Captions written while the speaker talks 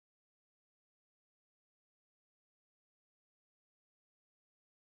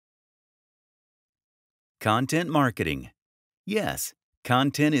Content marketing. Yes,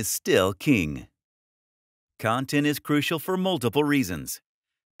 content is still king. Content is crucial for multiple reasons.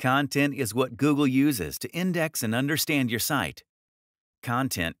 Content is what Google uses to index and understand your site.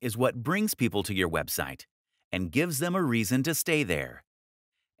 Content is what brings people to your website and gives them a reason to stay there.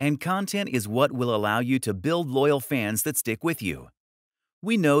 And content is what will allow you to build loyal fans that stick with you.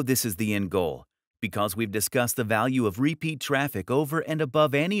 We know this is the end goal because we've discussed the value of repeat traffic over and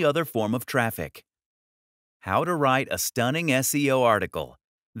above any other form of traffic. How to write a stunning SEO article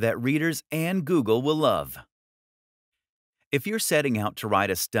that readers and Google will love. If you're setting out to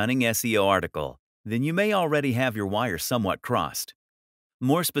write a stunning SEO article, then you may already have your wires somewhat crossed.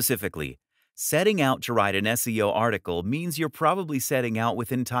 More specifically, setting out to write an SEO article means you're probably setting out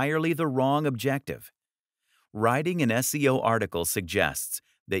with entirely the wrong objective. Writing an SEO article suggests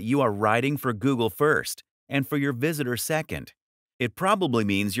that you are writing for Google first and for your visitors second. It probably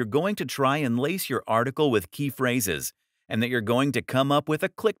means you're going to try and lace your article with key phrases and that you're going to come up with a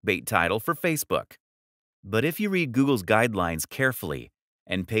clickbait title for Facebook. But if you read Google's guidelines carefully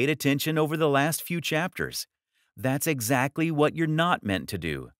and paid attention over the last few chapters, that's exactly what you're not meant to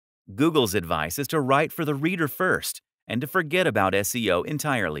do. Google's advice is to write for the reader first and to forget about SEO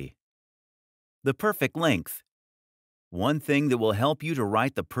entirely. The perfect length. One thing that will help you to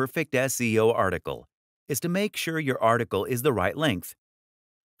write the perfect SEO article is to make sure your article is the right length.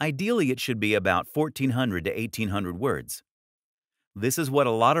 Ideally, it should be about 1,400 to 1,800 words. This is what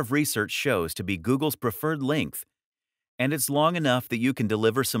a lot of research shows to be Google's preferred length, and it's long enough that you can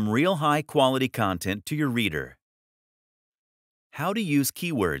deliver some real high-quality content to your reader. How to use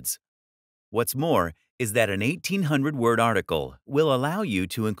keywords. What's more is that an 1,800-word article will allow you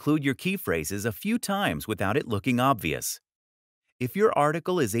to include your key phrases a few times without it looking obvious. If your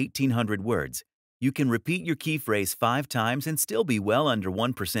article is 1,800 words, you can repeat your key phrase 5 times and still be well under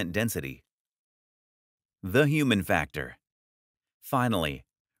 1% density. The human factor. Finally,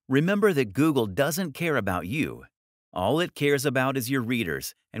 remember that Google doesn't care about you. All it cares about is your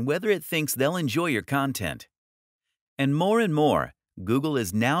readers and whether it thinks they'll enjoy your content. And more, Google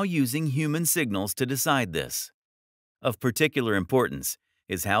is now using human signals to decide this. Of particular importance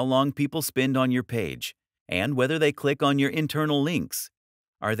is how long people spend on your page and whether they click on your internal links.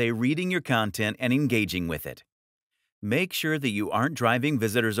 Are they reading your content and engaging with it? Make sure that you aren't driving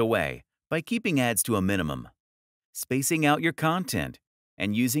visitors away by keeping ads to a minimum, spacing out your content,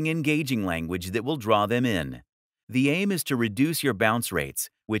 and using engaging language that will draw them in. The aim is to reduce your bounce rates,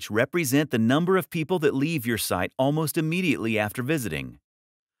 which represent the number of people that leave your site almost immediately after visiting.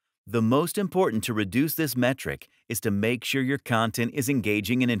 The most important to reduce this metric is to make sure your content is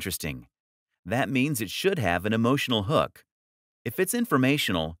engaging and interesting. That means it should have an emotional hook. If it's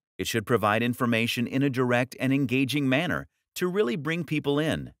informational, it should provide information in a direct and engaging manner to really bring people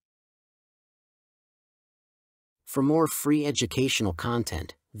in. For more free educational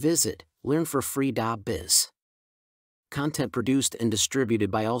content, visit learnforfree.biz. Content produced and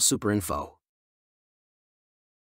distributed by AllSuperInfo.